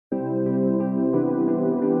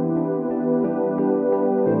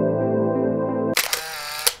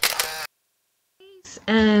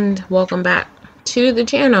and welcome back to the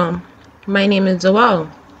channel. My name is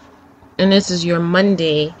Zoell, and this is your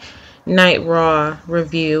Monday Night Raw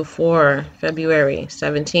review for February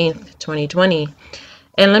 17th, 2020.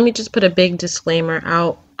 And let me just put a big disclaimer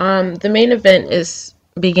out. The main event is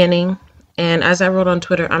beginning, and as I wrote on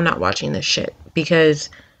Twitter, I'm not watching this shit because,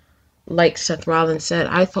 like Seth Rollins said,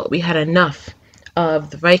 I thought we had enough of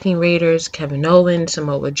the Viking Raiders, Kevin Owens,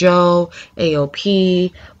 Samoa Joe,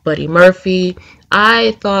 AOP, Buddy Murphy.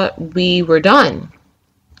 I thought we were done.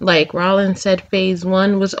 Like Rollins said, phase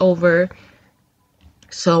one was over.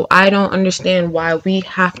 So I don't understand why we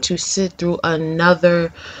have to sit through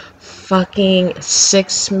another fucking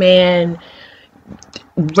 6-man,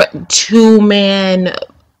 2-man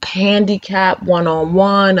handicap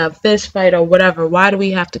one-on-one, a fist fight or whatever. Why do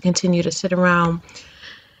we have to continue to sit around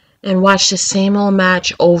and watch the same old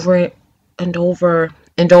match over and over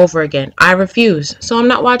and over again? I refuse. So I'm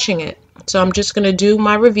not watching it. So I'm just going to do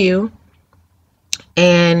my review.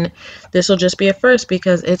 And this will just be a first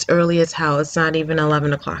because it's early as hell. It's not even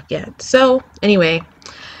 11 o'clock yet. So anyway,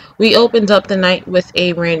 we opened up the night with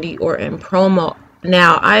a Randy Orton promo.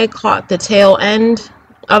 Now, I caught the tail end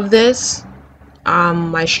of this.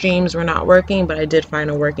 My streams were not working, but I did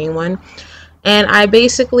find a working one. And I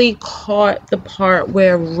basically caught the part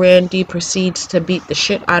where Randy proceeds to beat the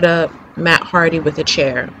shit out of Matt Hardy with a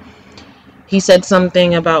chair. He said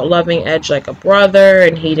something about loving Edge like a brother,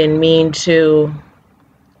 and he didn't mean to,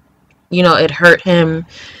 it hurt him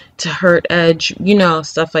to hurt Edge,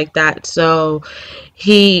 stuff like that. So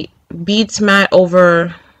he beats Matt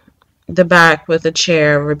over the back with a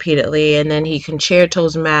chair repeatedly, and then he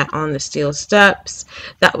concertos Matt on the steel steps.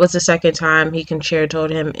 That was the second time he concertoed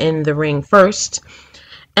him in the ring first.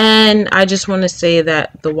 And I just want to say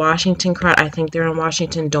that the Washington crowd, I think they're in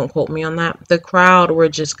Washington, don't quote me on that. The crowd were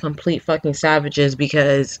just complete fucking savages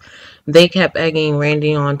because they kept egging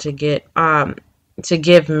Randy on to give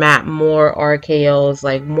Matt more RKOs,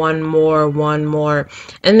 like one more.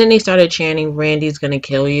 And then they started chanting, Randy's gonna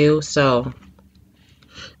kill you. So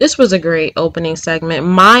this was a great opening segment.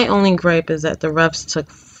 My only gripe is that the refs took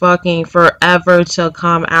fucking forever to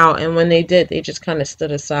come out. And when they did, they just kind of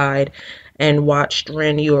stood aside and watched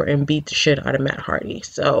Randy Orton beat the shit out of Matt Hardy.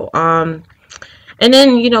 So, and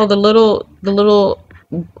then, the little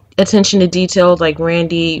attention to detail, like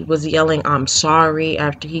Randy was yelling, I'm sorry,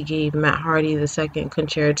 after he gave Matt Hardy the second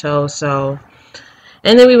concerto. So,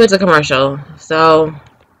 and then we went to commercial. So,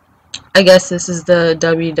 I guess this is the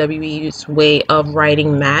WWE's way of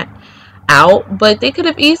writing Matt out, but they could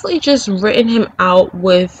have easily just written him out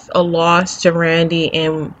with a loss to Randy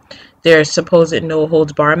and their supposed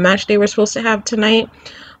no-holds-barred match they were supposed to have tonight.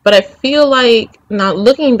 But I feel like, now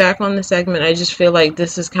looking back on the segment, I just feel like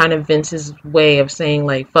this is kind of Vince's way of saying,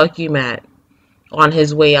 like, fuck you, Matt, on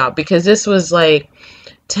his way out. Because this was, like,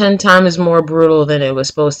 10 times more brutal than it was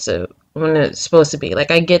supposed to, when it's supposed to be. Like,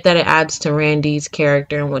 I get that it adds to Randy's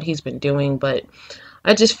character and what he's been doing, but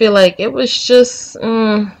I just feel like it was just,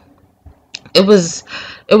 it was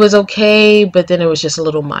okay, but then it was just a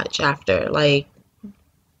little much after.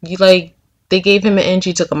 They gave him an inch,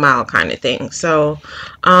 he took a mile kind of thing. So,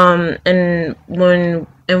 and when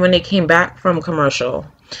they came back from commercial,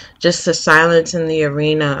 just the silence in the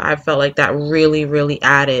arena, I felt like that really, really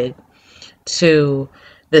added to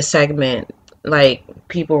the segment. Like,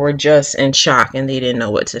 people were just in shock and they didn't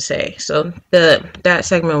know what to say. So that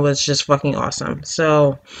segment was just fucking awesome.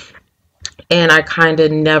 So, and I kind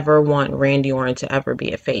of never want Randy Orton to ever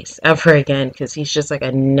be a face ever again, because he's just like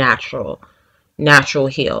a natural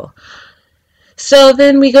heel. So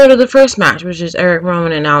then we go to the first match, which is Eric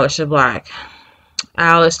Rowan and Aleister Black.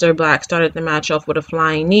 Aleister Black started the match off with a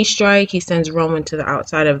flying knee strike. He sends Rowan to the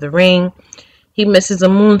outside of the ring. He misses a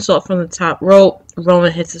moonsault from the top rope.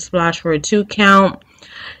 Rowan hits a splash for a 2 count.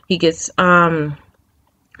 He gets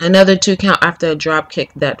another 2 count after a drop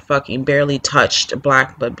kick that fucking barely touched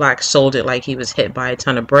Black, but Black sold it like he was hit by a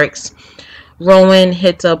ton of bricks. Rowan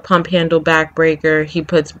hits a pump handle backbreaker. He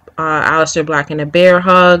puts Aleister Black in a bear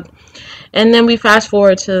hug. And then we fast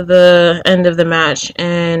forward to the end of the match,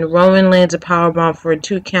 and Rowan lands a powerbomb for a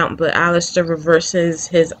 2 count, but Aleister reverses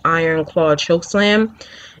his Iron Claw chokeslam.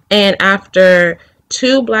 And after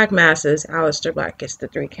 2 Black masses, Aleister Black gets the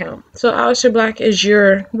 3 count. So Aleister Black is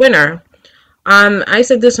your winner. I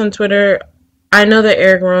said this on Twitter. I know that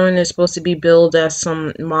Eric Rowan is supposed to be billed as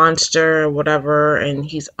some monster or whatever, and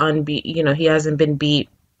he's unbeat. He hasn't been beat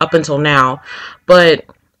up until now, but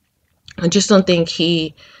I just don't think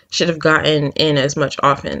he should have gotten in as much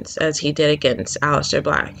offense as he did against Aleister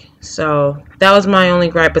Black. So that was my only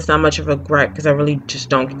gripe. It's not much of a gripe because I really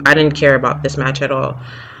just I didn't care about this match at all.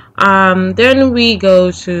 Then we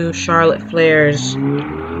go to Charlotte Flair's.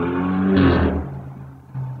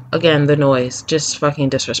 Again, the noise. Just fucking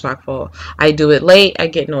disrespectful. I do it late, I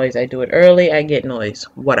get noise. I do it early, I get noise.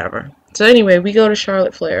 Whatever. So anyway, we go to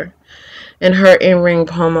Charlotte Flair and her in-ring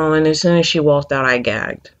promo, and as soon as she walked out, I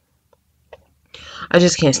gagged. I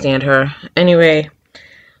just can't stand her. Anyway,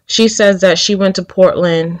 she says that she went to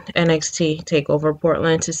Portland, NXT TakeOver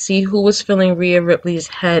Portland, to see who was filling Rhea Ripley's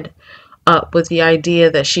head up with the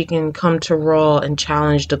idea that she can come to Raw and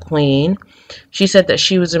challenge the Queen. She said that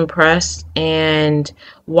she was impressed, and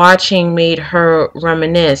watching made her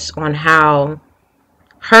reminisce on how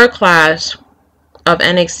her class of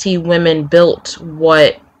NXT women built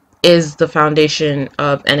what is the foundation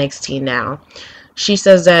of NXT now. She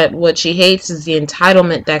says that what she hates is the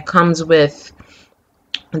entitlement that comes with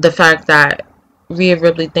the fact that Rhea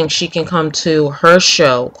Ripley thinks she can come to her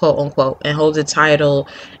show, quote unquote, and hold the title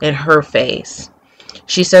in her face.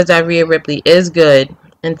 She says that Rhea Ripley is good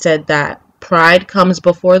and said that pride comes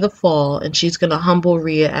before the fall, and she's going to humble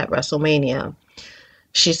Rhea at WrestleMania.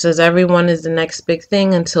 She says everyone is the next big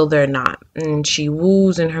thing until they're not. And she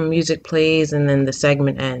woos and her music plays, and then the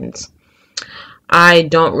segment ends. I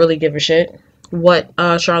don't really give a shit what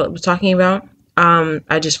Charlotte was talking about.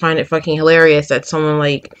 I just find it fucking hilarious that someone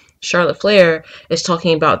like Charlotte Flair is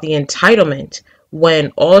talking about the entitlement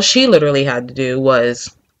when all she literally had to do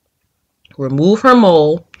was remove her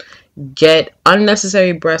mole, get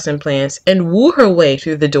unnecessary breast implants, and woo her way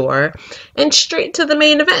through the door and straight to the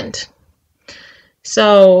main event.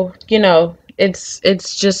 So, you know,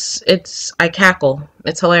 I cackle.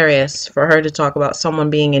 It's hilarious for her to talk about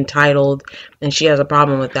someone being entitled and she has a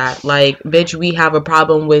problem with that. Like, bitch, we have a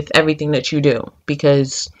problem with everything that you do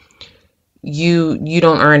because you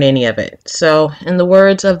don't earn any of it. So, in the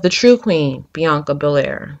words of the true queen, Bianca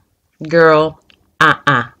Belair, girl,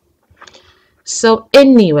 So,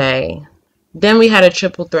 anyway, then we had a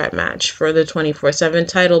triple threat match for the 24/7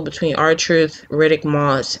 title between R-Truth, Riddick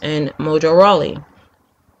Moss, and Mojo Rawley.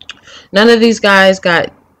 None of these guys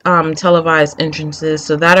got televised entrances,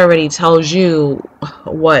 so that already tells you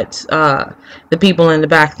what the people in the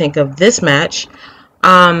back think of this match.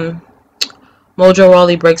 Mojo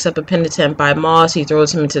Rawley breaks up a pin attempt by Moss. He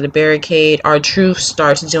throws him into the barricade. R-Truth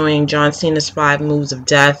starts doing John Cena's 5 moves of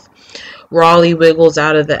death. Rawley wiggles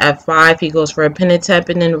out of the F5. He goes for a pin attempt,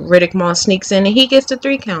 and then Riddick Moss sneaks in, and he gets the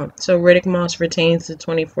 3 count. So Riddick Moss retains the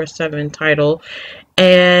 24/7 title,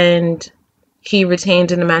 and he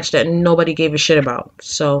retained in a match that nobody gave a shit about.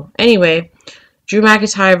 So anyway, Drew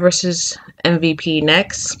McIntyre versus MVP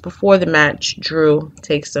next. Before the match, Drew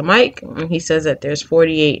takes the mic and he says that there's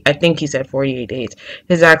 48, I think he said 48 days.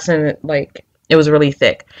 His accent, like, it was really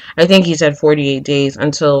thick. I think he said 48 days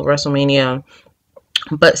until WrestleMania.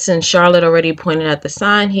 But since Charlotte already pointed at the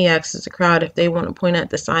sign, he asks the crowd if they want to point at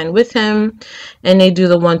the sign with him. And they do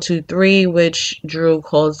the 1, 2, 3, which Drew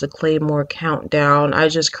calls the Claymore countdown. I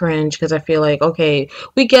just cringe because I feel like, okay,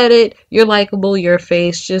 we get it. You're likable, your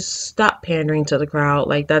face. Just stop pandering to the crowd.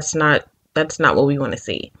 Like, that's not what we want to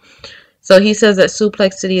see. So he says that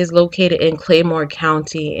Suplex City is located in Claymore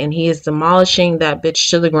County, and he is demolishing that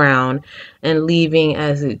bitch to the ground and leaving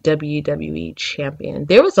as a WWE champion.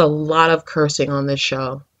 There was a lot of cursing on this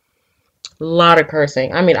show. A lot of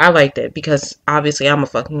cursing. I mean, I liked it because obviously I'm a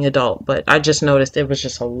fucking adult, but I just noticed it was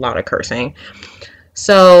just a lot of cursing.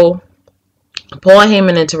 So Paul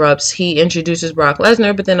Heyman interrupts. He introduces Brock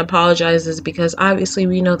Lesnar, but then apologizes because obviously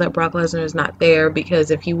we know that Brock Lesnar is not there, because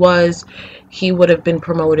if he was, he would have been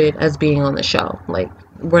promoted as being on the show. Like,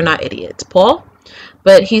 we're not idiots, Paul.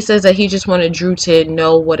 But he says that he just wanted Drew to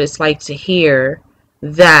know what it's like to hear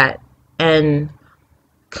that, and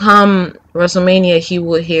come WrestleMania he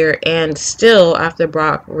will hear. And still, after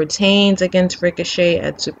Brock retains against Ricochet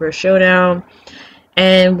at Super Showdown,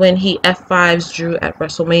 and when he F5s Drew at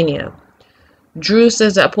WrestleMania. Drew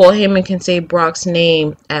says that Paul Heyman can say Brock's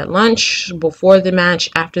name at lunch, before the match,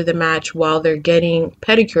 after the match, while they're getting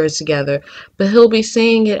pedicures together, but he'll be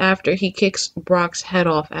saying it after he kicks Brock's head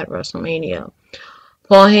off at WrestleMania.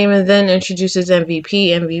 Paul Heyman then introduces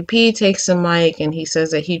MVP. MVP takes the mic and he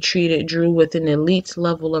says that he treated Drew with an elite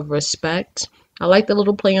level of respect. I like the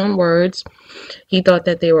little play on words. He thought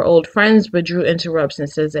that they were old friends, but Drew interrupts and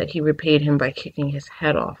says that he repaid him by kicking his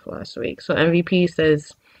head off last week. So MVP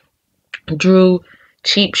says Drew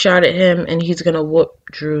cheap shot at him and he's gonna whoop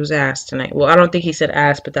Drew's ass tonight. Well, I don't think he said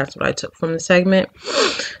ass, but that's what I took from the segment.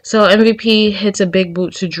 So MVP hits a big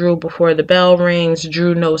boot to Drew before the bell rings.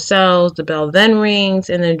 Drew no sells. The bell then rings,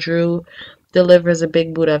 and then Drew delivers a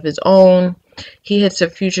big boot of his own. He hits a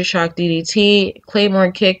Future Shock DDT,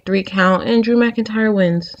 Claymore kick, 3 count, and Drew McIntyre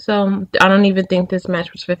wins. So I don't even think this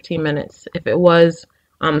match was 15 minutes. If it was,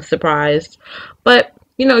 surprised. But,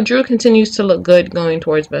 you know, Drew continues to look good going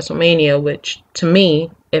towards WrestleMania, which to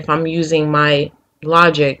me, if I'm using my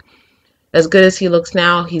logic, as good as he looks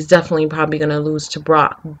now, he's definitely probably going to lose to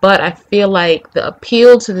Brock. But I feel like the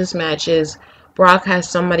appeal to this match is Brock has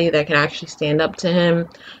somebody that can actually stand up to him.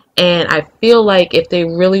 And I feel like if they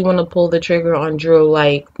really want to pull the trigger on Drew,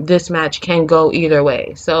 like, this match can go either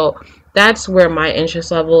way. So that's where my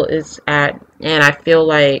interest level is at. And I feel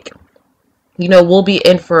like, you know, we'll be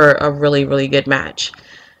in for a really, really good match.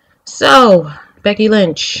 So, Becky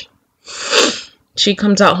Lynch, she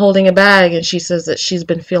comes out holding a bag, and she says that she's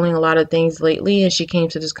been feeling a lot of things lately, and she came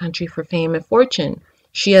to this country for fame and fortune.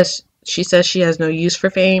 She says she has no use for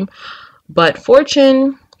fame, but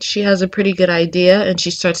fortune, she has a pretty good idea, and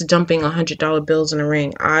she starts dumping $100 bills in the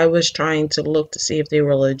ring. I was trying to look to see if they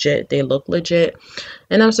were legit. They look legit,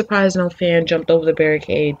 and I'm surprised no fan jumped over the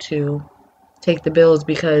barricade to take the bills,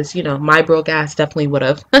 because, you know, my broke ass definitely would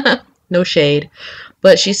have. No shade.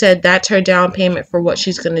 But she said that's her down payment for what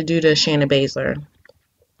she's going to do to Shayna Baszler.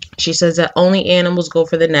 She says that only animals go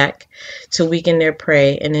for the neck to weaken their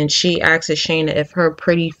prey. And then she asks Shayna if her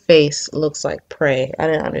pretty face looks like prey. I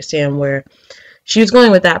didn't understand where she was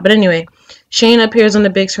going with that. But anyway, Shayna appears on the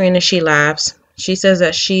big screen and she laughs. She says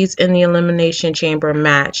that she's in the Elimination Chamber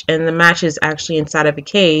match. And the match is actually inside of a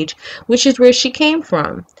cage, which is where she came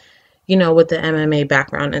from, you know, with the MMA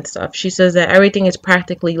background and stuff. She says that everything is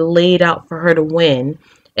practically laid out for her to win.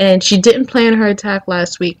 And she didn't plan her attack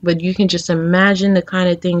last week, but you can just imagine the kind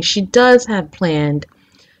of things she does have planned.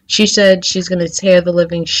 She said she's going to tear the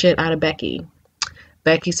living shit out of Becky.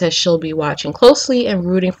 Becky says she'll be watching closely and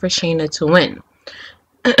rooting for Shayna to win.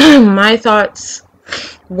 My thoughts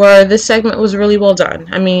were this segment was really well done.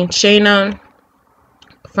 I mean, Shayna,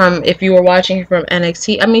 from, if you were watching from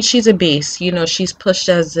NXT, I mean, she's a beast. You know, she's pushed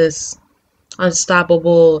as this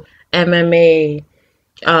unstoppable MMA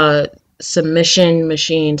submission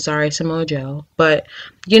machine. Sorry, Samoa Joe. But,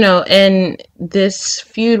 you know, and this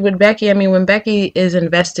feud with Becky, I mean, when Becky is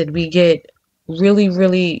invested, we get really,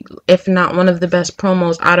 really, if not one of the best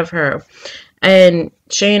promos out of her. And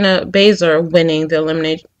Shayna Baszler winning the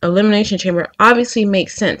Elimination Chamber obviously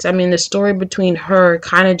makes sense. I mean, the story between her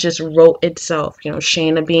kind of just wrote itself. You know,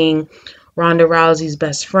 Shayna being Ronda Rousey's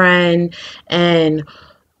best friend, and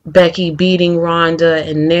Becky beating Ronda,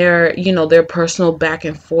 and their, you know, their personal back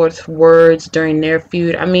and forth words during their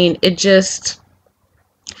feud. I mean, it just,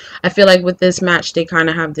 I feel like with this match, they kind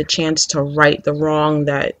of have the chance to right the wrong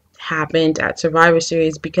that happened at Survivor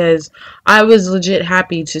Series, because I was legit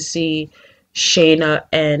happy to see Shayna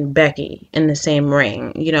and Becky in the same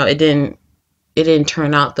ring. You know, it didn't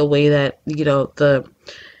turn out the way that, you know,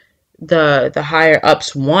 the higher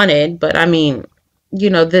ups wanted, but I mean, you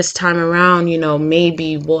know, this time around, you know,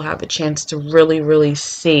 maybe we'll have a chance to really, really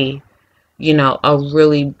see, you know, a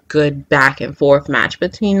really good back and forth match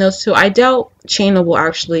between those two. I doubt Shayna will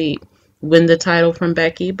actually win the title from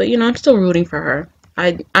Becky, but, you know, I'm still rooting for her.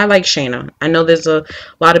 I like Shayna. I know there's a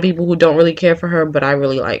lot of people who don't really care for her, but I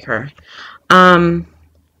really like her. Then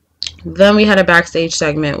we had a backstage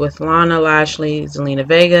segment with Lana, Lashley, Zelina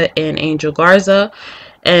Vega, and Angel Garza,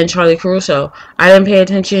 and Charlie Caruso. I didn't pay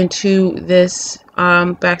attention to this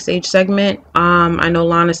backstage segment. I know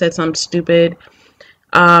Lana said something stupid.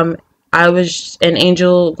 And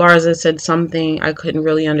Angel Garza said something I couldn't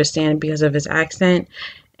really understand because of his accent.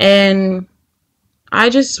 And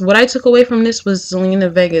what I took away from this was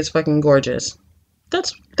Zelina Vega is fucking gorgeous.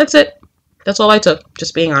 That's it. That's all I took,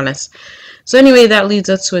 just being honest. So anyway, that leads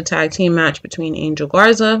us to a tag team match between Angel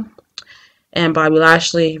Garza and Bobby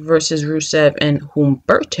Lashley versus Rusev and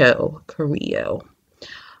Humberto Carrillo.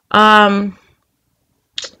 I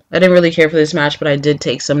didn't really care for this match, but I did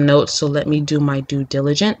take some notes, so let me do my due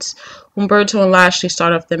diligence. Humberto and Lashley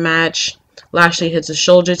start off the match. Lashley hits a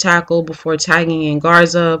shoulder tackle before tagging in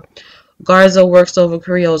Garza. Garza works over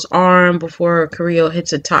Carrillo's arm before Carrillo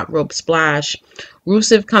hits a top rope splash.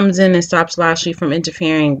 Rusev comes in and stops Lashley from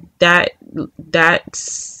interfering. That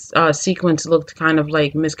sequence looked kind of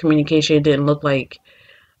like miscommunication. It looked like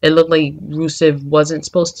Rusev wasn't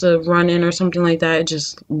supposed to run in or something like that. It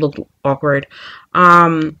just looked awkward.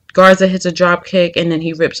 Garza hits a drop kick, and then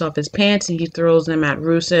he rips off his pants and he throws them at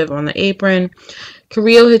Rusev on the apron.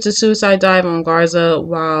 Carrillo hits a suicide dive on Garza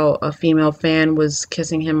while a female fan was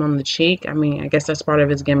kissing him on the cheek. I mean, I guess that's part of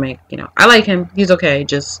his gimmick. You know, I like him. He's okay.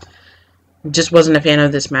 Just wasn't a fan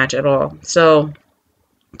of this match at all. So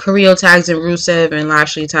Carrillo tags in Rusev and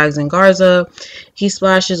Lashley tags in Garza. He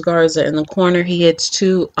splashes Garza in the corner. He hits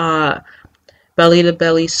two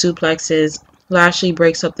belly-to-belly suplexes. Lashley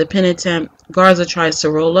breaks up the pin attempt. Garza tries to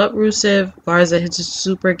roll up Rusev. Garza hits a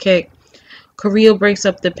super kick. Carrillo breaks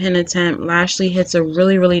up the pin attempt. Lashley hits a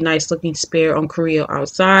really, really nice looking spear on Carrillo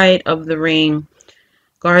outside of the ring.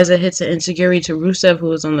 Garza hits an enziguri to Rusev, who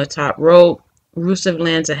was on the top rope. Rusev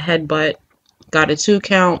lands a headbutt. Got a 2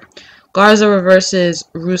 count. Garza reverses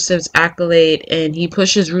Rusev's accolade, and he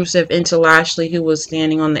pushes Rusev into Lashley, who was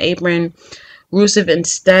standing on the apron. Rusev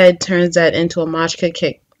instead turns that into a Machka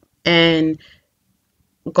kick, and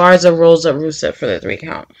Garza rolls up Rusev for the 3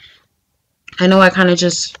 count. I know I kind of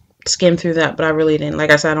just skimmed through that, but I really didn't.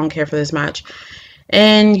 Like I said, I don't care for this match.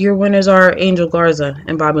 And your winners are Angel Garza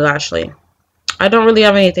and Bobby Lashley. I don't really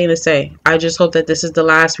have anything to say. I just hope that this is the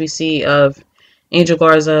last we see of Angel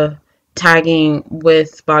Garza tagging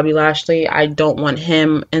with Bobby Lashley. I don't want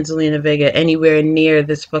him and Zelina Vega anywhere near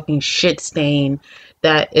this fucking shit stain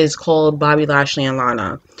that is called Bobby Lashley and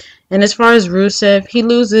Lana. And as far as Rusev, he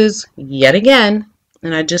loses yet again.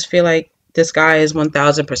 And I just feel like this guy is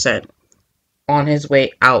 1000% on his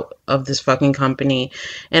way out of this fucking company.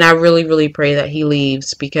 And I really, really pray that he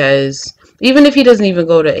leaves, because even if he doesn't even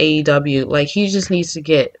go to AEW, like, he just needs to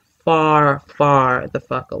get far, far the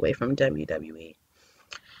fuck away from WWE.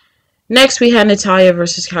 Next, we had Natalya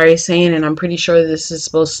versus Kairi Sane, and I'm pretty sure this is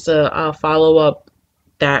supposed to follow up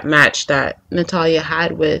that match that Natalya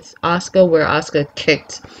had with Asuka, where Asuka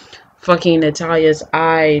kicked fucking Natalya's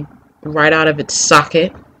eye right out of its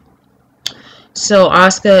socket. So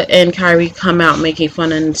Asuka and Kairi come out making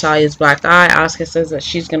fun of Natalya's black eye. Asuka says that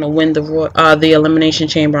she's gonna win the Elimination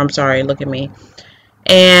Chamber. I'm sorry, look at me.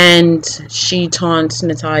 And she taunts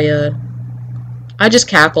Natalya. I just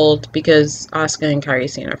cackled because Asuka and Kairi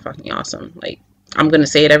Sane are fucking awesome. Like, I'm gonna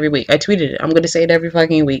say it every week. I tweeted it. I'm gonna say it every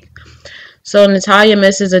fucking week. So Natalya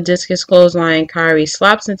misses a discus clothesline. Kairi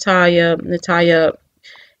slaps Natalya. Natalya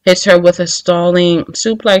hits her with a stalling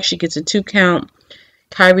suplex. She gets a 2 count.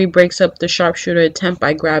 Kairi breaks up the sharpshooter attempt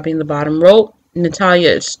by grabbing the bottom rope. Natalya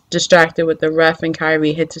is distracted with the ref, and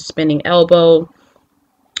Kairi hits a spinning elbow.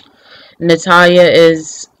 Natalya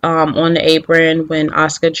is on the apron when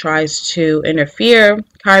Asuka tries to interfere.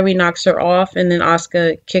 Kairi knocks her off, and then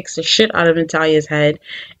Asuka kicks the shit out of Natalya's head.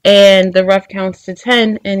 And the ref counts to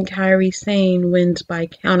 10, and Kairi Sane wins by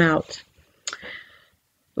countout.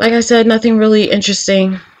 Like I said, nothing really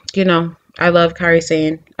interesting. You know, I love Kairi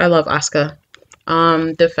Sane. I love Asuka.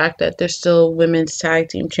 The fact that they're still women's tag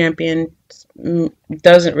team champions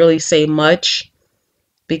doesn't really say much,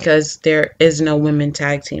 because there is no women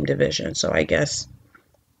tag team division. So I guess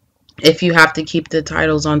if you have to keep the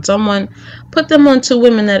titles on someone, put them on 2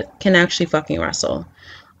 women that can actually fucking wrestle.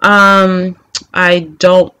 I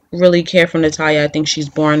don't really care for Natalya. I think she's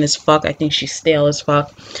boring as fuck. I think she's stale as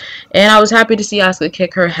fuck. And I was happy to see Asuka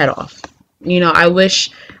kick her head off. You know, I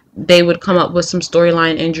wish they would come up with some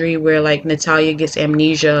storyline injury where, like, Natalya gets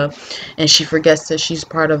amnesia and she forgets that she's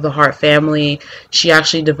part of the Hart family. She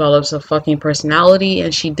actually develops a fucking personality,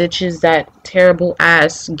 and she ditches that terrible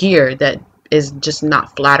ass gear that is just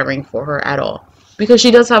not flattering for her at all, because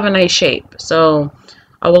she does have a nice shape. So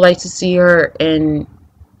I would like to see her in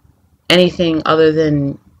anything other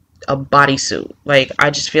than a bodysuit. Like, I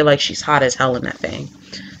just feel like she's hot as hell in that thing.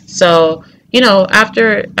 So, you know,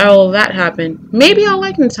 after all that happened, maybe I'll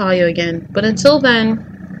like Natalya again. But until then,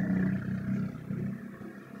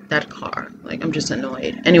 that car, like, I'm just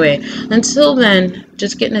annoyed. Anyway, until then,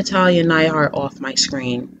 just get Natalya Neidhart off my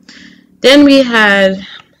screen. Then we had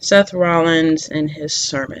Seth Rollins and his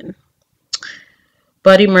sermon.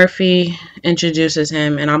 Buddy Murphy introduces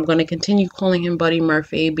him, and I'm going to continue calling him Buddy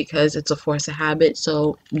Murphy because it's a force of habit,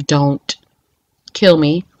 so don't kill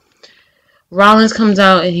me. Rollins comes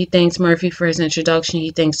out and he thanks Murphy for his introduction.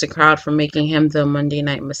 He thanks the crowd for making him the Monday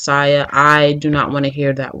Night Messiah. I do not want to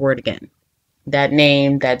hear that word again. That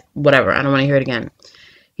name, that whatever. I don't want to hear it again.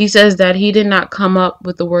 He says that he did not come up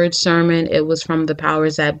with the word sermon. It was from the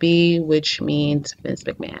powers that be, which means Vince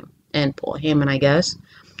McMahon and Paul Heyman, I guess.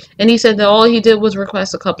 And he said that all he did was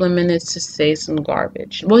request a couple of minutes to say some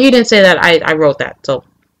garbage. Well, he didn't say that. I wrote that. So,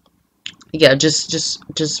 yeah,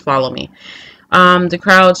 just follow me. The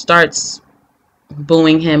crowd starts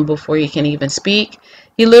booing him before he can even speak.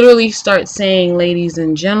 He literally starts saying ladies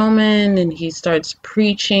and gentlemen, and he starts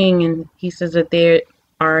preaching, and he says that they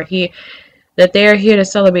are here to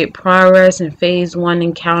celebrate progress, and phase 1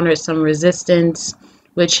 encountered some resistance,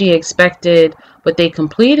 which he expected, but they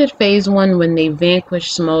completed phase 1 when they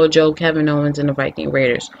vanquished Samoa Joe, Kevin Owens, and the Viking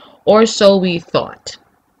Raiders. Or so we thought.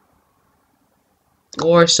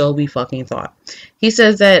 Or so we fucking thought. He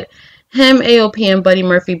says that him, AOP, and Buddy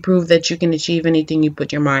Murphy prove that you can achieve anything you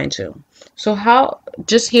put your mind to. So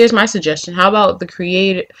here's my suggestion. How about the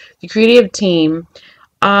creative team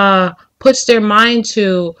puts their mind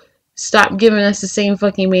to stop giving us the same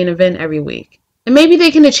fucking main event every week. And maybe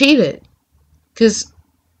they can achieve it. because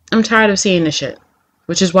I'm tired of seeing this shit,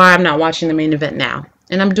 which is why I'm not watching the main event now.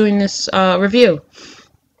 And I'm doing this review.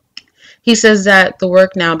 He says that the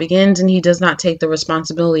work now begins and he does not take the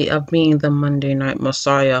responsibility of being the Monday Night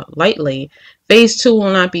Messiah lightly. Phase 2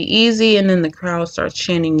 will not be easy, and then the crowd starts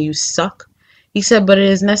chanting, "You suck." He said, but it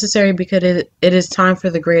is necessary because it is time for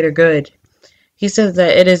the greater good. He says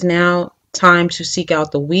that it is now time to seek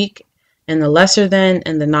out the weak and the lesser than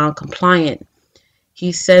and the non-compliant.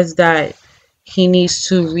 He says that he needs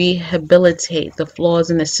to rehabilitate the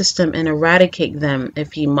flaws in the system and eradicate them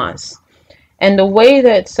if he must. And the way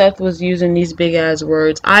that Seth was using these big ass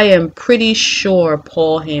words, I am pretty sure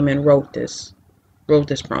Paul Heyman wrote this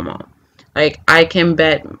promo. Like, I can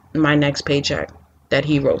bet my next paycheck that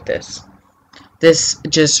he wrote this. This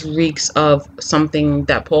just reeks of something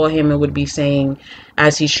that Paul Heyman would be saying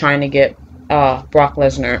as he's trying to get Brock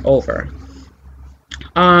Lesnar over.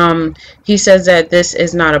 He says that this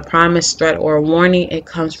is not a promise, threat, or a warning. It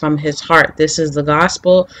comes from his heart. This is the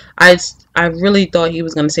gospel. I really thought he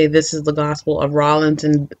was going to say this is the gospel of Rollins,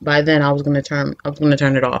 and by then I was going to turn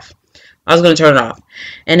it off.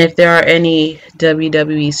 And if there are any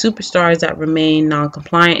WWE superstars that remain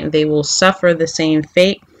non-compliant, they will suffer the same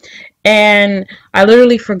fate. And I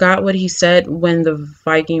literally forgot what he said when the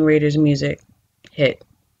Viking Raiders music hit.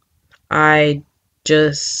 I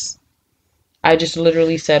just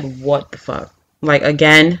literally said, what the fuck? Like,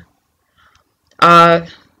 again,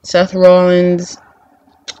 Seth Rollins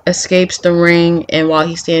escapes the ring, and while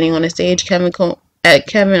he's standing on the stage, Kevin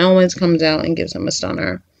Owens comes out and gives him a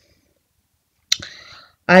stunner.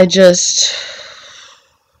 Do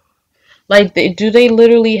they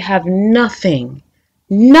literally have nothing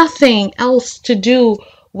else to do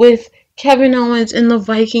with Kevin Owens and the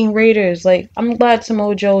Viking Raiders? Like, I'm glad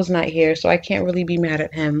Samoa Joe's not here, so I can't really be mad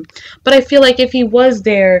at him. But I feel like if he was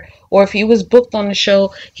there, or if he was booked on the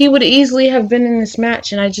show, he would easily have been in this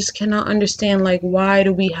match. And I just cannot understand, like, why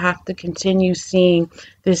do we have to continue seeing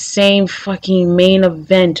this same fucking main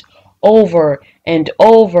event over and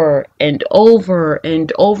over and over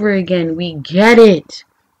and over again? We get it.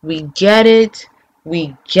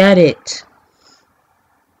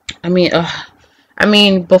 I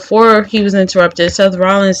mean, before he was interrupted, Seth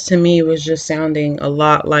Rollins to me was just sounding a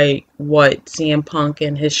lot like what CM Punk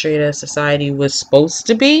and his Straight Edge Society was supposed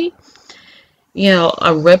to be. You know,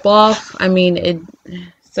 a ripoff. I mean,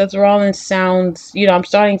 Seth Rollins sounds, I'm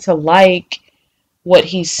starting to like what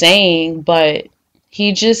he's saying, but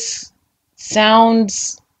he just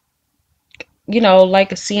sounds,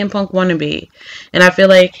 like a CM Punk wannabe. And I feel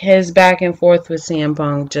like his back and forth with CM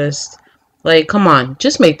Punk just, like, come on,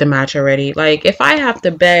 just make the match already. Like, if I have to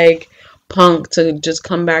beg Punk to just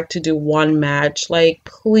come back to do one match, like,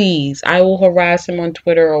 please, I will harass him on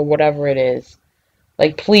Twitter or whatever it is.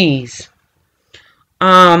 Like, please.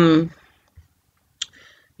 Yeah,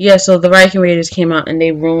 so the Viking Raiders came out and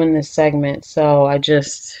they ruined this segment. So I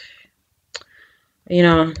just,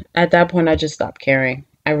 at that point I just stopped caring.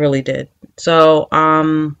 I really did. So, I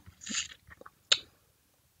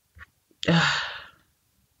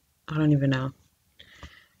don't even know.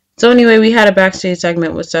 So anyway, we had a backstage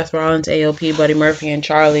segment with Seth Rollins, AOP, Buddy Murphy, and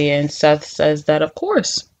Charlie. And Seth says that, of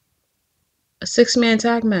course, a 6-man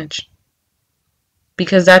tag match.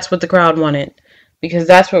 Because that's what the crowd wanted. Because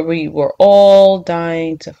that's what we were all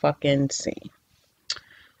dying to fucking see.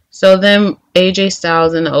 So then AJ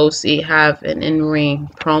Styles and the OC have an in-ring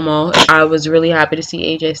promo. I was really happy to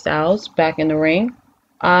see AJ Styles back in the ring.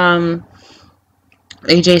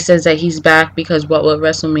 AJ says that he's back because what would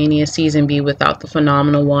WrestleMania season be without the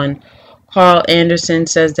phenomenal one? Carl Anderson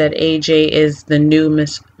says that AJ is the new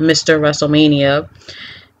Mr. WrestleMania.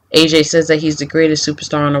 AJ says that he's the greatest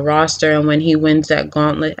superstar on the roster, and when he wins that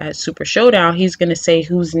gauntlet at Super Showdown, he's going to say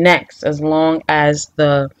who's next as long as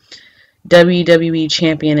the WWE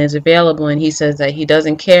champion is available. And he says that he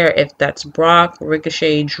doesn't care if that's Brock,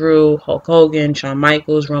 Ricochet, Drew, Hulk Hogan, Shawn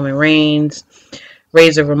Michaels, Roman Reigns,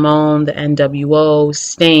 Razor Ramon, the NWO,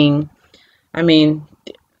 Sting. I mean,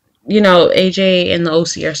 AJ and the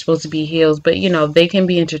OC are supposed to be heels, but they can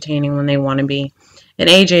be entertaining when they want to be. And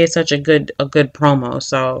AJ is such a good promo,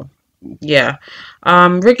 so yeah.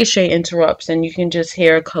 Ricochet interrupts, and you can just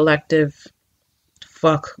hear a collective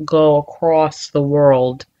fuck go across the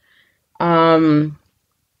world.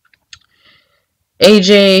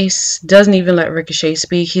 AJ doesn't even let Ricochet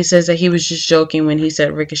speak. He says that he was just joking when he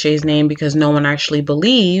said Ricochet's name because no one actually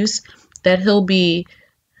believes that he'll become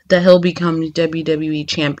the WWE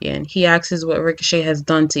champion. He asks what Ricochet has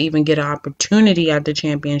done to even get an opportunity at the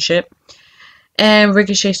championship. And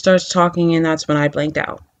Ricochet starts talking, and that's when I blanked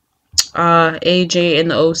out. AJ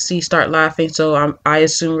and the OC start laughing, so I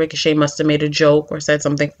assume Ricochet must have made a joke or said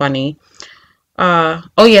something funny.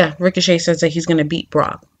 Oh yeah, Ricochet says that he's gonna beat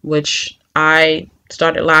Brock, which I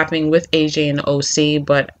started laughing with AJ and OC,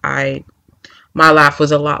 but my laugh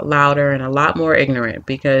was a lot louder and a lot more ignorant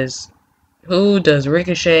because who does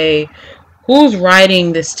Ricochet? Who's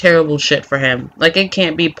writing this terrible shit for him? Like, it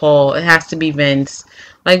can't be Paul. It has to be Vince.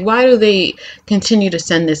 Like, why do they continue to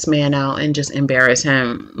send this man out and just embarrass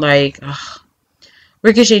him? Like, ugh.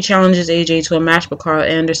 Ricochet challenges AJ to a match, but Carl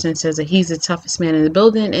Anderson says that he's the toughest man in the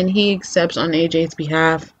building and he accepts on AJ's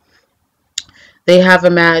behalf. They have a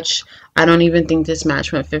match. I don't even think this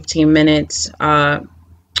match went 15 minutes.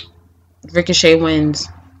 Ricochet wins.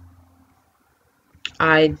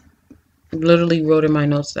 I literally wrote in my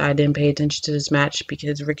notes that I didn't pay attention to this match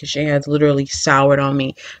because Ricochet has literally soured on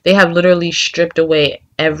me. They have literally stripped away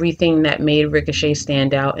everything that made Ricochet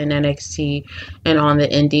stand out in NXT and on the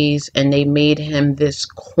indies, and they made him this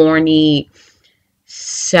corny,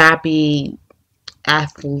 sappy,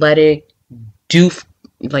 athletic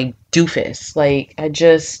doofus.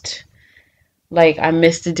 I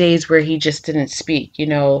miss the days where he just didn't speak, you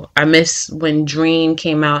know. I miss when Dream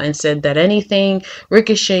came out and said that anything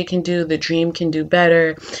Ricochet can do, the Dream can do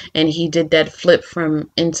better. And he did that flip from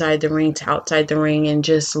inside the ring to outside the ring and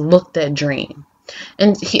just looked at Dream.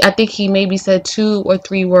 And I think he maybe said 2 or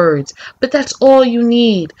 3 words, but that's all you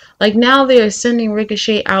need. Like, now they're sending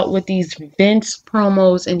Ricochet out with these Vince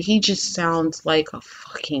promos and he just sounds like a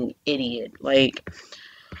fucking idiot. Like,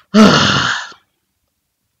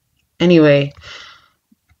 anyway,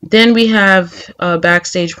 then we have a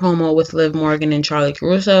backstage promo with Liv Morgan and Charlie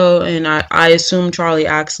Caruso, and I assume Charlie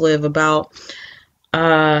asked Liv about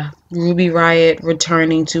Ruby Riott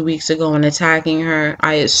returning 2 weeks ago and attacking her.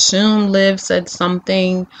 I assume Liv said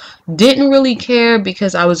something. Didn't really care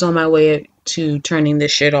because I was on my way to turning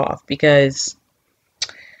this shit off because,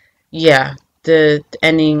 yeah, the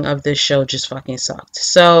ending of this show just fucking sucked.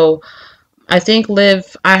 So I think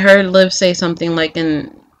I heard Liv say something like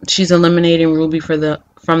she's eliminating Ruby from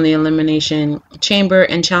the Elimination Chamber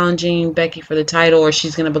and challenging Becky for the title, or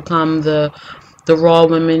she's gonna become the Raw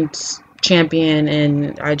Women's Champion.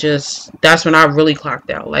 And that's when I really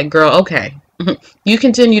clocked out. Like, girl, okay, you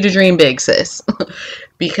continue to dream big, sis,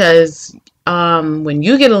 because when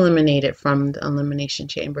you get eliminated from the Elimination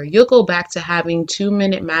Chamber, you'll go back to having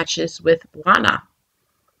 2-minute matches with Lana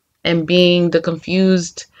and being the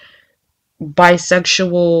confused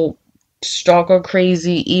bisexual stalker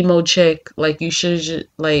crazy emo chick. Like, they should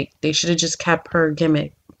have just kept her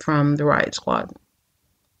gimmick from the Riot Squad.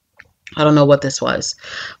 I don't know what this was,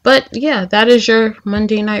 but yeah, that is your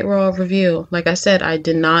Monday Night Raw review. Like I said, I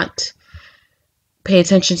did not pay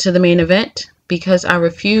attention to the main event because I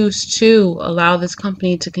refuse to allow this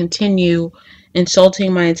company to continue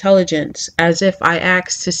insulting my intelligence as if I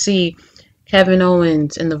asked to see Kevin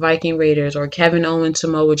Owens and the Viking Raiders, or Kevin Owens,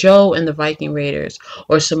 Samoa Joe and the Viking Raiders,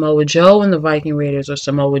 or Samoa Joe and the Viking Raiders, or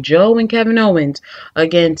Samoa Joe and Kevin Owens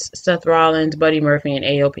against Seth Rollins, Buddy Murphy, and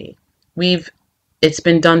AOP. It's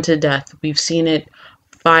been done to death. We've seen it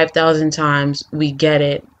 5,000 times. We get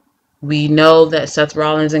it. We know that Seth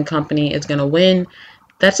Rollins and company is going to win.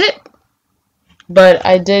 That's it. But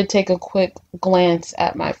I did take a quick glance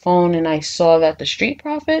at my phone and I saw that the Street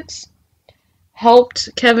Profits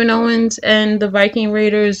helped Kevin Owens and the Viking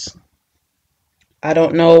Raiders. I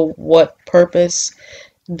don't know what purpose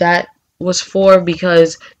that was for,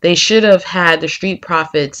 because they should have had the Street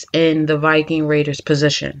Profits in the Viking Raiders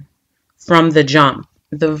position from the jump.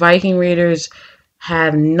 The Viking Raiders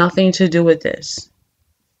have nothing to do with this.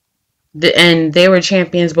 And they were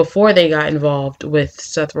champions before they got involved with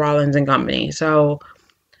Seth Rollins and company. So,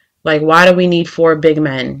 like, why do we need 4 big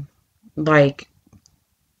men? Like,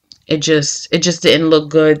 it just didn't look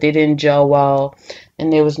good. They didn't gel well,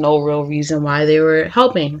 and there was no real reason why they were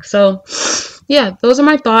helping. So, yeah, those are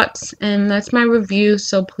my thoughts, and that's my review.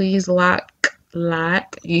 So please like.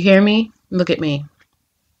 You hear me? Look at me.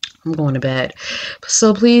 I'm going to bed.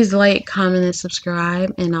 So please like, comment, and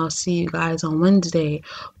subscribe, and I'll see you guys on Wednesday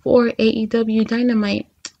for AEW Dynamite.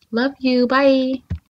 Love you. Bye.